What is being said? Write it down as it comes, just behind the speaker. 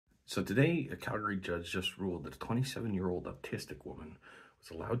So today, a Calgary judge just ruled that a 27-year-old autistic woman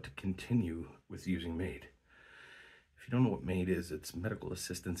was allowed to continue with using MAiD. If you don't know what MAiD is, it's medical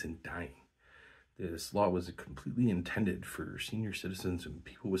assistance in dying. This law was completely intended for senior citizens and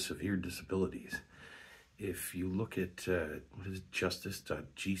people with severe disabilities. If you look at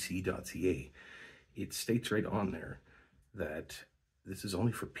justice.gc.ca, it states right on there that this is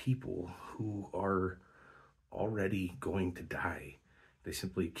only for people who are already going to die. They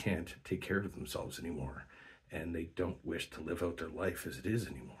simply can't take care of themselves anymore, and they don't wish to live out their life as it is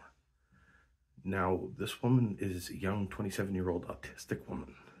anymore. Now, this woman is a young 27-year-old autistic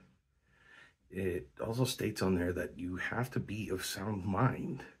woman. It also states on there that you have to be of sound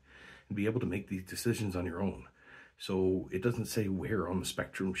mind and be able to make these decisions on your own. So it doesn't say where on the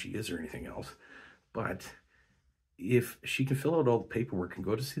spectrum she is or anything else, but if she can fill out all the paperwork and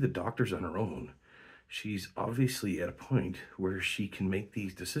go to see the doctors on her own, she's obviously at a point where she can make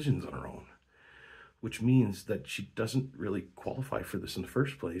these decisions on her own, which means that she doesn't really qualify for this in the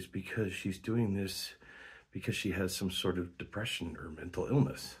first place because she's doing this because she has some sort of depression or mental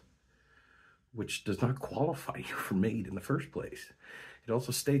illness, which does not qualify you for MAiD in the first place. It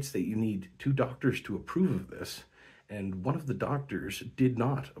also states that you need 2 doctors to approve of this, and one of the doctors did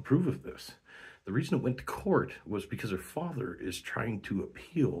not approve of this. The reason it went to court was because her father is trying to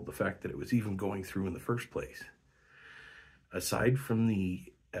appeal the fact that it was even going through in the first place. Aside from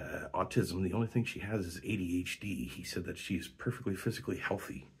the autism, the only thing she has is ADHD. He said that she is perfectly physically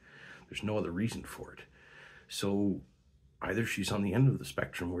healthy. There's no other reason for it. So either she's on the end of the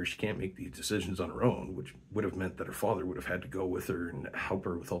spectrum where she can't make these decisions on her own, which would have meant that her father would have had to go with her and help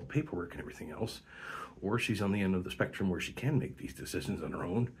her with all the paperwork and everything else, or she's on the end of the spectrum where she can make these decisions on her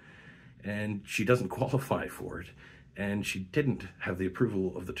own, and she doesn't qualify for it, and she didn't have the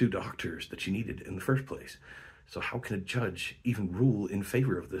approval of the 2 doctors that she needed in the first place. So how can a judge even rule in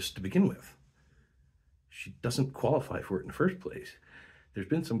favor of this to begin with? She doesn't qualify for it in the first place. There's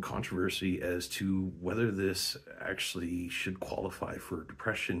been some controversy as to whether this actually should qualify for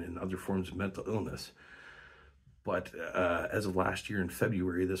depression and other forms of mental illness. But as of last year in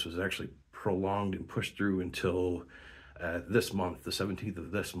February, this was actually prolonged and pushed through until this month, the 17th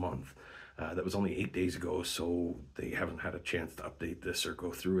of this month. That was only 8 days ago, so they haven't had a chance to update this or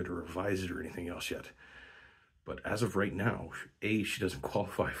go through it or revise it or anything else yet. But as of right now, A, she doesn't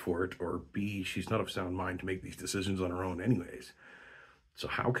qualify for it, or B, she's not of sound mind to make these decisions on her own anyways. So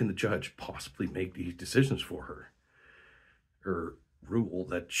how can the judge possibly make these decisions for her, or rule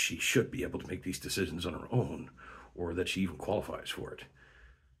that she should be able to make these decisions on her own, or that she even qualifies for it?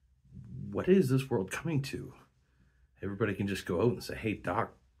 What is this world coming to? Everybody can just go out and say, hey,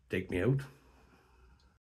 doc, take me out.